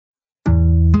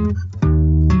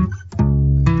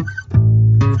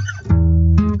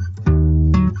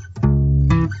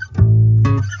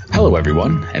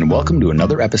everyone, and welcome to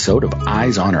another episode of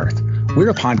Eyes on Earth. We're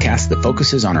a podcast that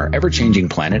focuses on our ever-changing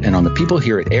planet and on the people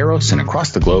here at AROS and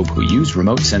across the globe who use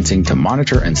remote sensing to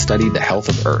monitor and study the health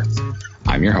of Earth.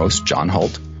 I'm your host, John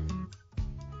Holt.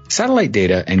 Satellite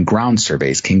data and ground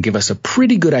surveys can give us a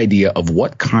pretty good idea of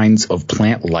what kinds of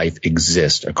plant life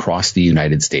exist across the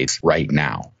United States right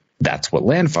now. That's what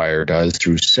LANDFIRE does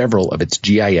through several of its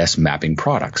GIS mapping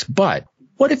products. But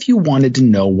what if you wanted to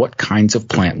know what kinds of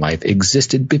plant life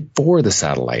existed before the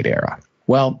satellite era?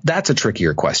 Well, that's a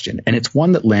trickier question, and it's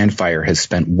one that LANDFIRE has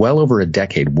spent well over a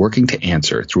decade working to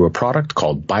answer through a product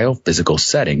called Biophysical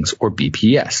Settings, or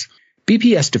BPS.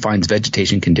 BPS defines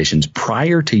vegetation conditions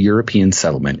prior to European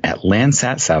settlement at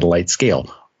Landsat satellite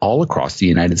scale, all across the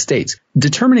United States.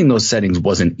 Determining those settings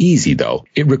wasn't easy, though.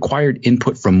 It required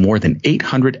input from more than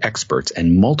 800 experts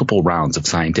and multiple rounds of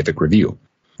scientific review.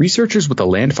 Researchers with a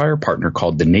LANDFIRE partner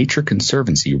called the Nature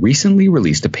Conservancy recently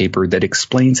released a paper that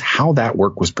explains how that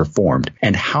work was performed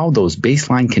and how those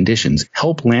baseline conditions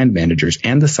help land managers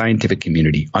and the scientific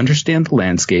community understand the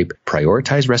landscape,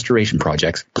 prioritize restoration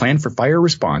projects, plan for fire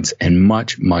response, and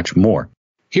much, much more.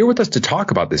 Here with us to talk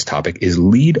about this topic is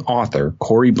lead author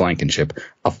Corey Blankenship,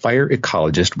 a fire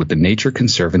ecologist with the Nature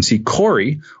Conservancy.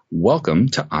 Corey, welcome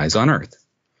to Eyes on Earth.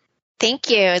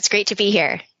 Thank you. It's great to be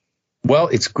here. Well,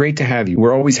 it's great to have you.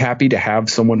 We're always happy to have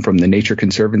someone from the Nature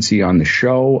Conservancy on the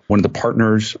show, one of the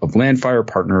partners of LANDFIRE,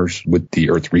 partners with the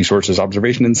Earth Resources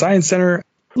Observation and Science Center.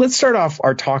 Let's start off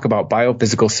our talk about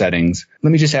biophysical settings.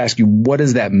 Let me just ask you, what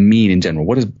does that mean in general?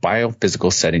 What does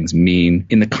biophysical settings mean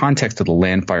in the context of the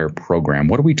LANDFIRE program?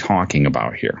 What are we talking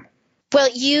about here? Well,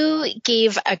 you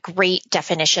gave a great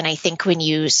definition, I think, when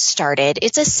you started.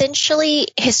 It's essentially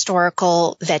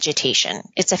historical vegetation.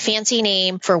 It's a fancy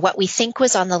name for what we think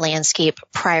was on the landscape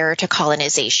prior to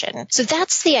colonization. So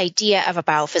that's the idea of a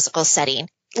biophysical setting.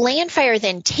 LANDFIRE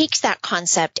then takes that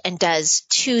concept and does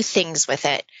two things with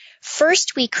it.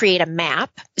 First, we create a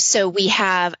map, so we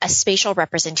have a spatial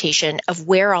representation of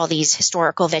where all these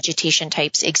historical vegetation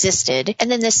types existed.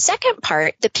 And then the second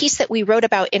part, the piece that we wrote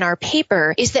about in our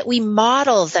paper, is that we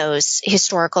model those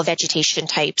historical vegetation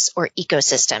types or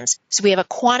ecosystems. So we have a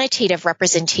quantitative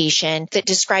representation that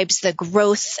describes the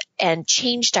growth and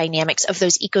change dynamics of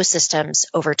those ecosystems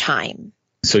over time.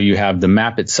 So you have the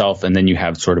map itself, and then you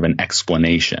have sort of an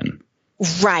explanation.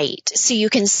 Right. So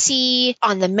you can see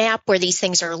on the map where these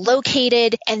things are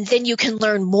located, and then you can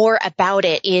learn more about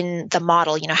it in the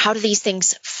model. You know, how do these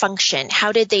things function?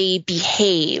 How did they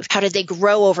behave? How did they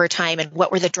grow over time? And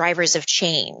what were the drivers of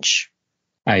change?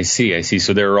 I see.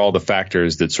 So there are all the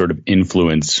factors that sort of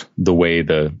influence the way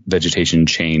the vegetation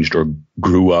changed or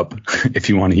grew up, if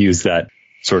you want to use that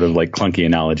sort of like clunky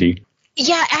analogy.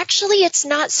 Yeah, actually, it's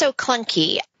not so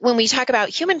clunky. When we talk about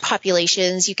human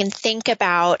populations, you can think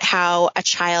about how a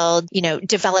child,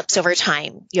 develops over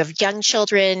time. You have young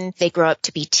children, they grow up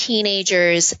to be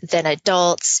teenagers, then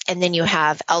adults, and then you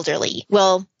have elderly.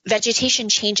 Well, vegetation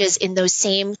changes in those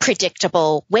same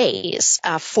predictable ways.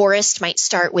 A forest might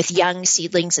start with young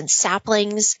seedlings and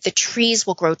saplings. The trees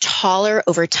will grow taller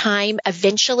over time.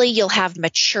 Eventually, you'll have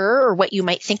mature, or what you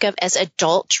might think of as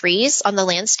adult trees on the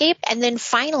landscape. And then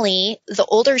finally, the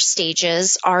older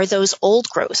stages are those old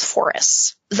growth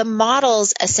forests. The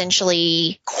models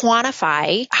essentially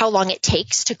quantify how long it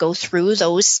takes to go through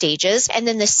those stages. And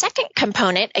then the second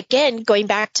component, again, going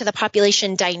back to the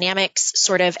population dynamics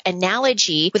sort of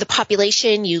analogy, with a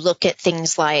population, you look at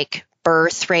things like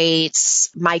birth rates,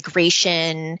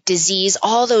 migration, disease,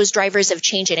 all those drivers of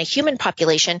change in a human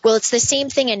population. Well, it's the same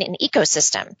thing in an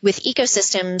ecosystem. With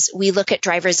ecosystems, we look at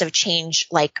drivers of change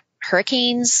like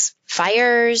hurricanes,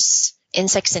 fires,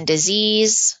 insects and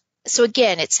disease. So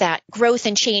again, it's that growth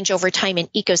and change over time in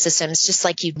ecosystems, just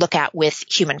like you look at with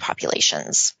human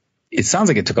populations. It sounds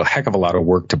like it took a heck of a lot of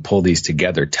work to pull these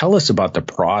together. Tell us about the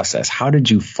process. How did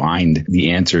you find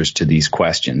the answers to these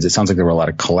questions? It sounds like there were a lot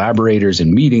of collaborators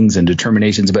and meetings and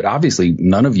determinations, but obviously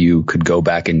none of you could go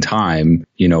back in time,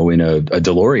 in a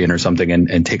DeLorean or something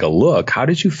and take a look. How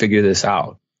did you figure this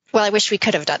out? Well, I wish we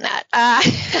could have done that.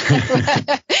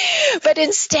 But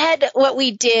instead, what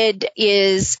we did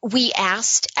is we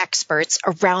asked experts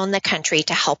around the country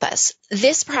to help us.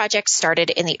 This project started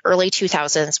in the early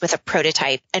 2000s with a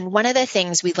prototype. And one of the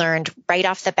things we learned right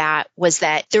off the bat was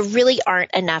that there really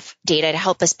aren't enough data to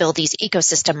help us build these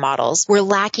ecosystem models. We're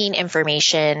lacking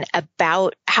information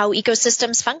about how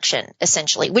ecosystems function,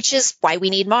 essentially, which is why we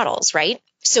need models, right?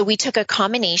 So we took a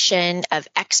combination of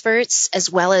experts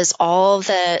as well as all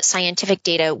the scientific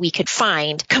data we could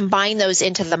find, combined those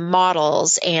into the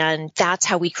models, and that's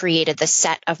how we created the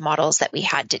set of models that we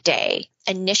had today.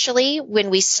 Initially, when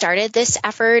we started this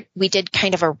effort, we did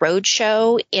kind of a road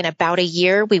show in about a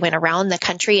year. We went around the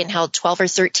country and held 12 or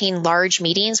 13 large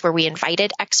meetings where we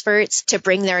invited experts to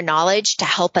bring their knowledge to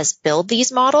help us build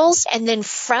these models. And then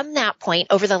from that point,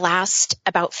 over the last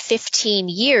about 15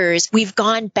 years, we've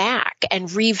gone back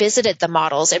and revisited the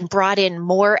models and brought in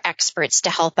more experts to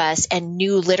help us and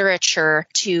new literature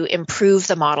to improve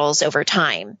the models over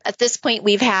time. At this point,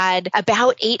 we've had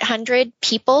about 800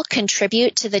 people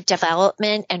contribute to the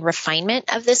development and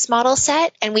refinement of this model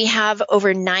set, and we have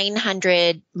over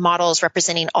 900 models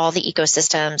representing all the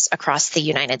ecosystems across the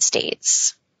United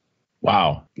States.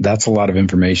 Wow, that's a lot of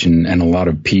information and a lot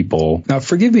of people. Now,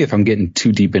 forgive me if I'm getting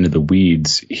too deep into the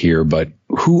weeds here, but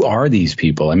who are these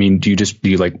people? I mean, do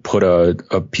you like put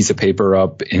a piece of paper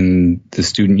up in the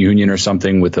student union or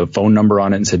something with a phone number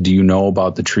on it and said, do you know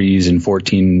about the trees in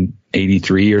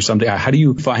 1483 or something? How do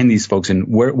you find these folks, and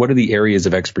what are the areas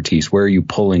of expertise? Where are you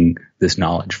pulling this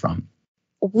knowledge from?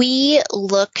 We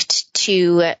looked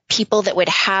to people that would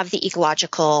have the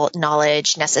ecological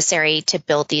knowledge necessary to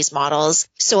build these models.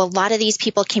 So a lot of these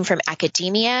people came from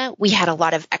academia. We had a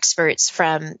lot of experts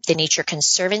from the Nature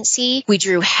Conservancy. We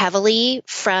drew heavily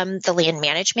from the land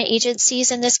management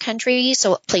agencies in this country.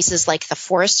 So places like the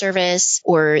Forest Service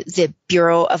or the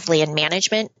Bureau of Land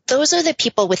Management. Those are the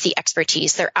people with the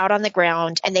expertise. They're out on the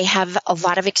ground and they have a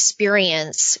lot of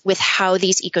experience with how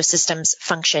these ecosystems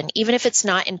function. Even if it's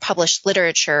not in published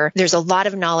literature, there's a lot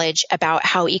of knowledge about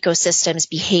how ecosystems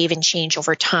behave and change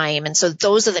over time. And so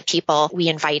those are the people we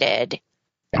invited.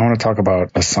 I want to talk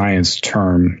about a science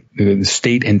term, the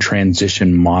state and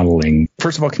transition modeling.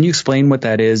 First of all, can you explain what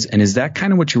that is? And is that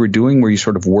kind of what you were doing? Were you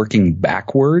sort of working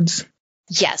backwards?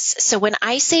 Yes. So when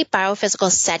I say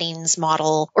biophysical settings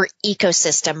model or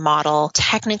ecosystem model,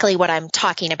 technically what I'm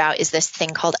talking about is this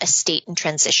thing called a state and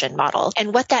transition model.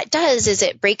 And what that does is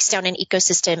it breaks down an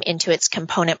ecosystem into its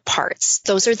component parts.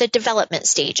 Those are the development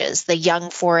stages, the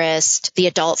young forest, the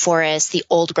adult forest, the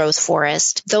old growth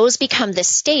forest. Those become the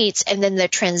states, and then the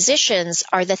transitions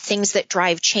are the things that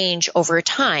drive change over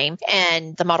time.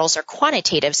 And the models are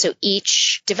quantitative. So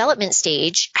each development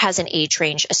stage has an age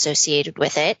range associated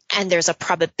with it. And there's a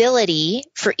probability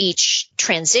for each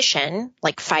transition,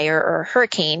 like fire or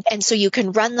hurricane. And so you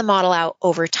can run the model out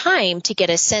over time to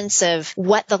get a sense of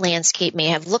what the landscape may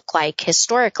have looked like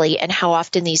historically and how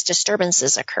often these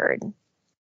disturbances occurred.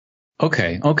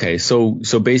 Okay. So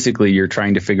basically you're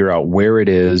trying to figure out where it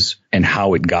is and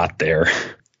how it got there.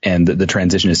 And the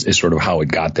transition is sort of how it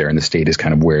got there, and the state is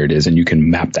kind of where it is. And you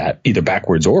can map that either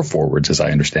backwards or forwards, as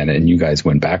I understand it. And you guys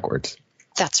went backwards.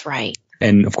 That's right.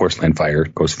 And of course,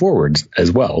 LANDFIRE goes forwards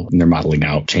as well, and they're modeling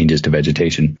out changes to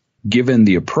vegetation. Given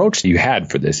the approach you had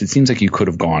for this, it seems like you could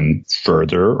have gone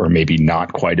further or maybe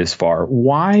not quite as far.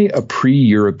 Why a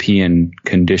pre-European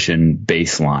condition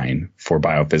baseline for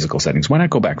biophysical settings? Why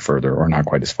not go back further or not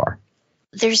quite as far?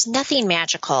 There's nothing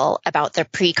magical about the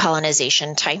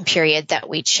pre-colonization time period that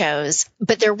we chose,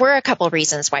 but there were a couple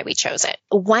reasons why we chose it.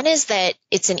 One is that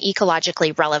it's an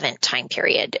ecologically relevant time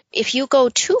period. If you go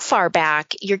too far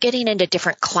back, you're getting into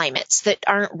different climates that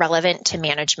aren't relevant to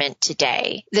management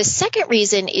today. The second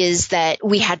reason is that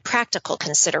we had practical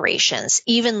considerations.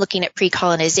 Even looking at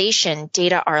pre-colonization,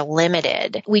 data are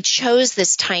limited. We chose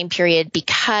this time period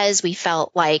because we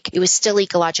felt like it was still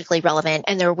ecologically relevant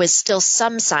and there was still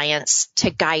some science to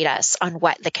guide us on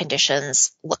what the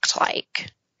conditions looked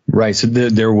like. Right. So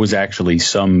there was actually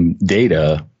some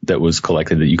data that was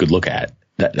collected that you could look at.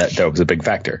 That was a big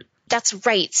factor. That's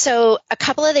right. So a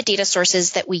couple of the data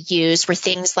sources that we used were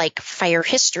things like fire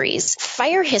histories.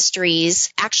 Fire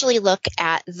histories actually look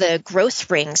at the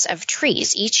growth rings of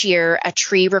trees. Each year, a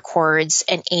tree records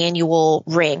an annual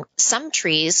ring. Some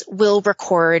trees will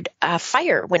record a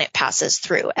fire when it passes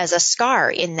through as a scar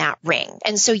in that ring.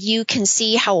 And so you can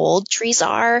see how old trees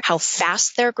are, how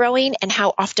fast they're growing, and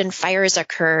how often fires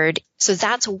occurred. So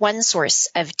that's one source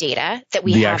of data that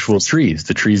we have. The actual trees,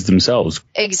 the trees themselves.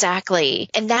 Exactly.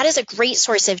 And that is a great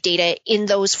source of data in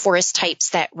those forest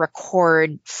types that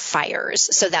record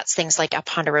fires. So that's things like a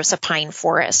ponderosa pine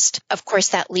forest. Of course,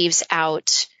 that leaves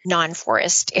out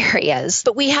non-forest areas.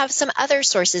 But we have some other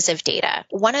sources of data.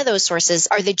 One of those sources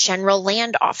are the General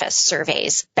Land Office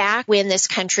surveys. Back when this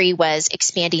country was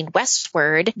expanding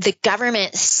westward, the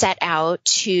government set out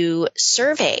to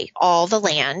survey all the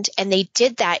land, and they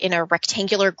did that in a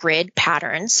rectangular grid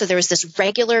pattern. So there was this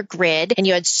regular grid, and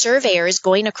you had surveyors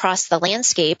going across the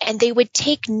landscape, and they would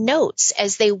take notes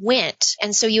as they went.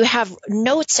 And so you have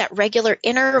notes at regular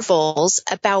intervals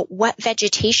about what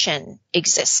vegetation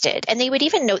existed. And they would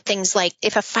even note things like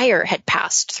if a fire had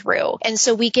passed through. And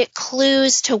so we get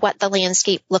clues to what the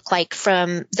landscape looked like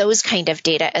from those kind of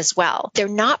data as well. They're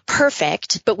not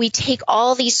perfect, but we take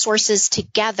all these sources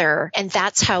together, and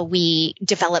that's how we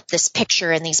develop this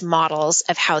picture and these models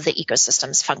of how the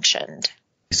ecosystems functioned.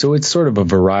 So it's sort of a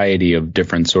variety of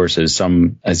different sources,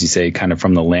 some, as you say, kind of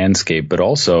from the landscape, but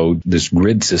also this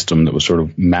grid system that was sort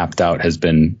of mapped out has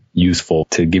been useful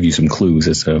to give you some clues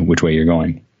as to which way you're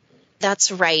going.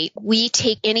 That's right. We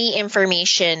take any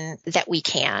information that we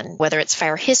can, whether it's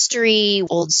fire history,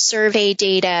 old survey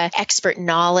data, expert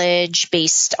knowledge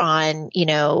based on,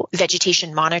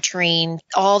 vegetation monitoring,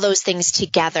 all those things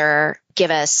together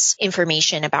give us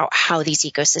information about how these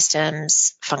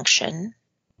ecosystems function.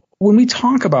 When we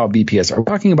talk about BPS, are we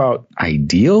talking about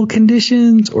ideal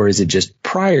conditions or is it just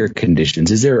prior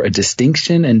conditions? Is there a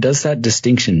distinction, and does that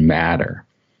distinction matter?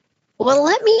 Well,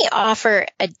 let me offer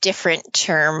a different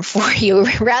term for you.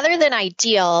 Rather than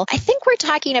ideal, I think we're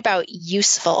talking about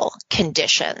useful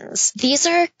conditions. These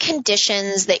are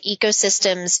conditions that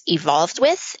ecosystems evolved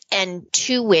with and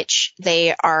to which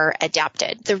they are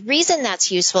adapted. The reason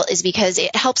that's useful is because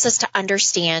it helps us to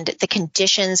understand the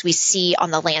conditions we see on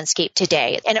the landscape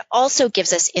today. And it also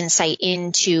gives us insight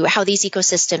into how these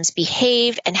ecosystems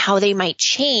behave and how they might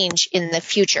change in the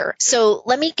future. So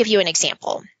let me give you an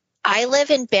example. I live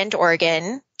in Bend,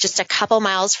 Oregon, just a couple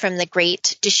miles from the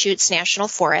Great Deschutes National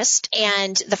Forest.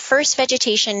 And the first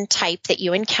vegetation type that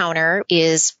you encounter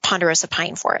is ponderosa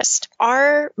pine forest.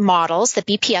 Our models, the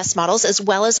BPS models, as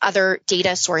well as other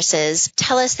data sources,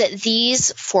 tell us that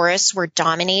these forests were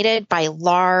dominated by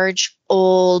large,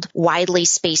 old, widely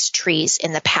spaced trees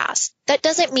in the past. That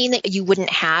doesn't mean that you wouldn't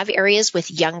have areas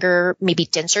with younger, maybe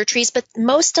denser trees, but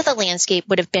most of the landscape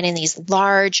would have been in these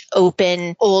large,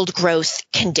 open, old growth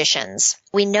conditions.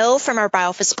 We know from our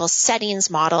biophysical settings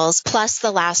models, plus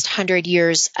the last 100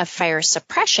 years of fire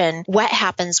suppression, what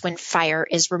happens when fire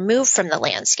is removed from the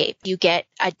landscape. You get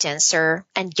a denser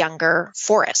and younger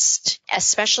forest.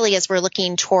 Especially as we're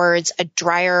looking towards a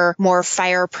drier, more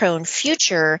fire-prone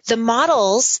future, the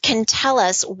models can tell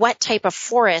us what type of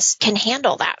forest can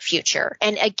handle that future.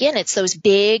 And again, it's those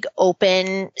big,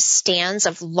 open stands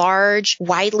of large,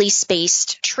 widely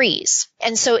spaced trees.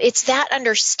 And so it's that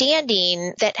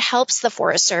understanding that helps the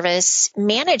Forest Service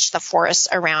manage the forests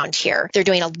around here. They're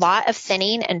doing a lot of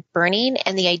thinning and burning,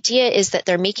 and the idea is that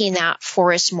they're making that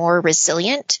forest more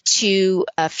resilient to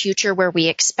a future where we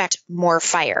expect more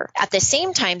fire. At the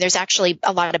same time, there's actually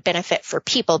a lot of benefit for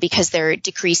people because they're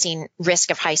decreasing risk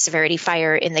of high severity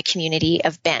fire in the community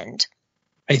of Bend.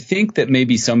 I think that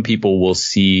maybe some people will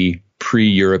see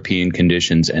pre-European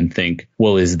conditions and think,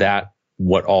 well, is that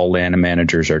what all land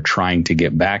managers are trying to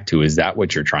get back to? Is that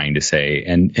what you're trying to say?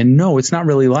 And no, it's not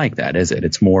really like that, is it?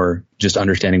 It's more just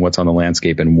understanding what's on the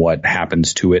landscape and what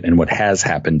happens to it and what has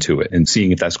happened to it and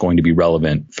seeing if that's going to be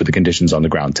relevant for the conditions on the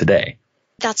ground today.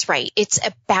 That's right. It's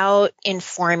about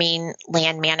informing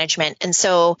land management. And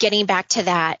so getting back to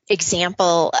that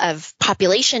example of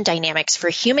population dynamics for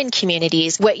human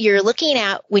communities, what you're looking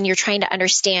at when you're trying to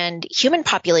understand human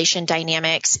population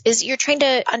dynamics is you're trying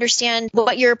to understand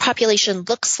what your population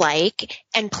looks like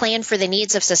and plan for the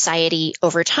needs of society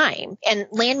over time. And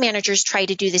land managers try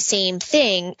to do the same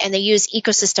thing, and they use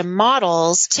ecosystem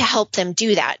models to help them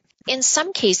do that. In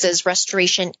some cases,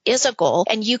 restoration is a goal,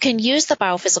 and you can use the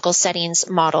biophysical settings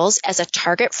models as a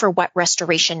target for what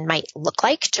restoration might look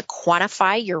like to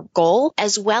quantify your goal,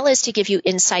 as well as to give you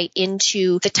insight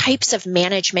into the types of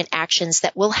management actions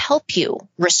that will help you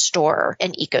restore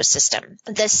an ecosystem.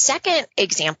 The second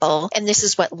example, and this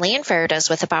is what LANDFIRE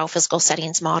does with the biophysical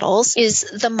settings models, is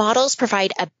the models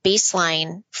provide a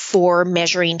baseline for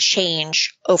measuring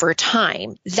change over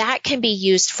time. That can be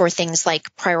used for things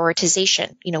like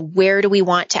prioritization. Where do we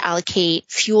want to allocate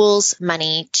fuels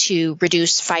money to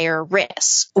reduce fire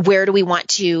risk? Where do we want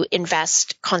to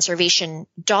invest conservation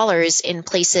dollars in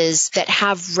places that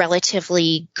have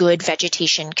relatively good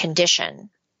vegetation condition?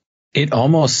 It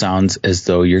almost sounds as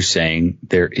though you're saying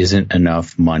there isn't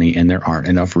enough money and there aren't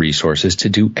enough resources to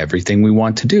do everything we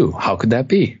want to do. How could that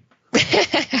be?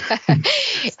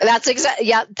 That's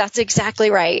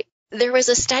exactly right. There was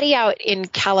a study out in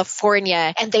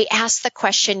California, and they asked the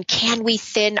question, can we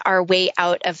thin our way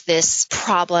out of this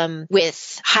problem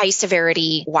with high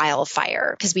severity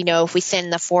wildfire? Because we know if we thin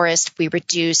the forest, we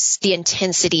reduce the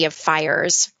intensity of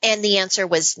fires. And the answer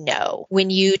was no. When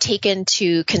you take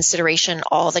into consideration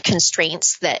all the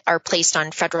constraints that are placed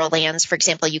on federal lands, for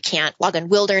example, you can't log in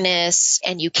wilderness,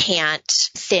 and you can't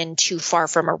thin too far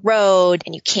from a road,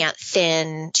 and you can't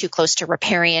thin too close to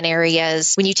riparian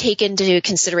areas. When you take into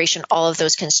consideration all of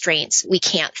those constraints, we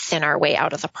can't thin our way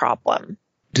out of the problem.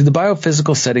 Do the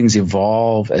biophysical settings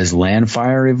evolve as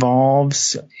LANDFIRE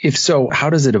evolves? If so, how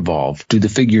does it evolve? Do the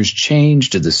figures change?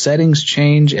 Do the settings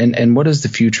change? And what does the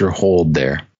future hold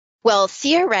there? Well,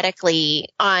 theoretically,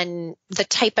 on the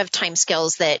type of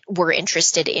timescales that we're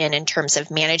interested in terms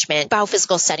of management,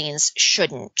 biophysical settings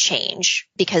shouldn't change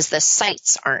because the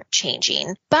sites aren't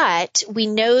changing. But we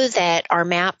know that our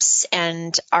maps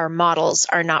and our models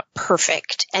are not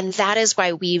perfect. And that is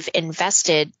why we've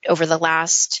invested over the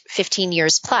last 15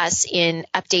 years plus in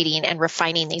updating and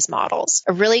refining these models.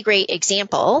 A really great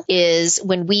example is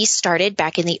when we started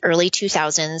back in the early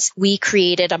 2000s, we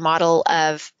created a model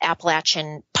of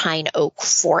Appalachian pine oak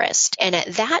forest. And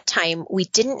at that time, we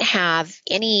didn't have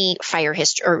any fire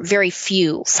history or very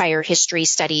few fire history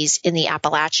studies in the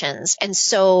Appalachians. And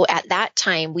so at that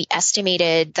time, we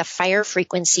estimated the fire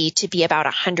frequency to be about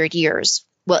 100 years.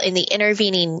 Well, in the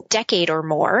intervening decade or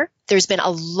more, there's been a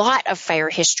lot of fire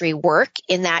history work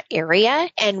in that area.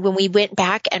 And when we went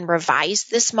back and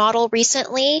revised this model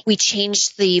recently, we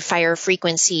changed the fire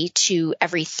frequency to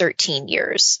every 13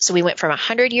 years. So we went from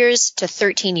 100 years to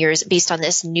 13 years based on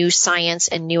this new science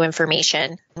and new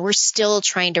information. We're still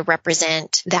trying to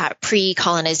represent that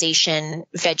pre-colonization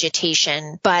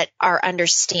vegetation, but our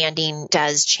understanding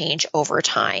does change over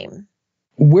time.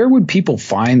 Where would people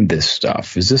find this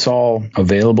stuff? Is this all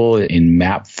available in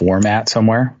map format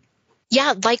somewhere?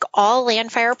 Yeah, like all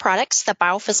LANDFIRE products, the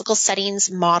biophysical settings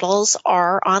models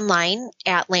are online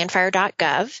at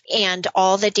landfire.gov, and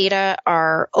all the data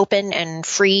are open and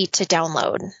free to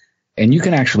download. And you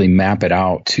can actually map it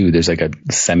out too. There's like a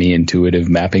semi-intuitive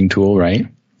mapping tool, right?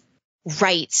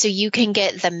 Right. So you can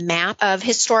get the map of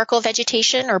historical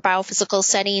vegetation or biophysical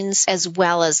settings as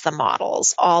well as the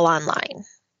models all online.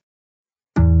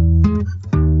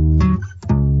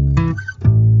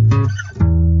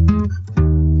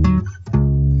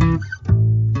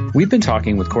 We've been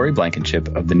talking with Corey Blankenship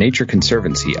of the Nature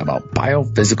Conservancy about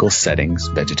biophysical settings,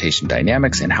 vegetation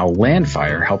dynamics, and how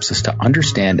LANDFIRE helps us to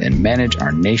understand and manage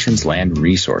our nation's land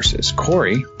resources.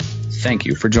 Corey, thank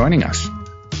you for joining us.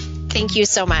 Thank you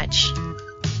so much.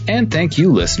 And thank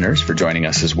you, listeners, for joining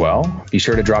us as well. Be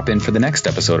sure to drop in for the next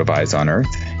episode of Eyes on Earth.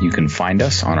 You can find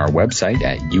us on our website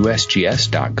at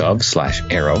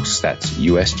usgs.gov/EROS. That's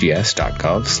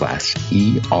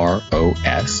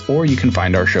usgs.gov/EROS. Or you can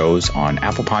find our shows on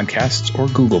Apple Podcasts or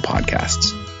Google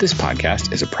Podcasts. This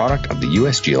podcast is a product of the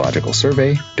U.S. Geological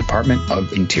Survey, Department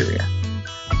of Interior.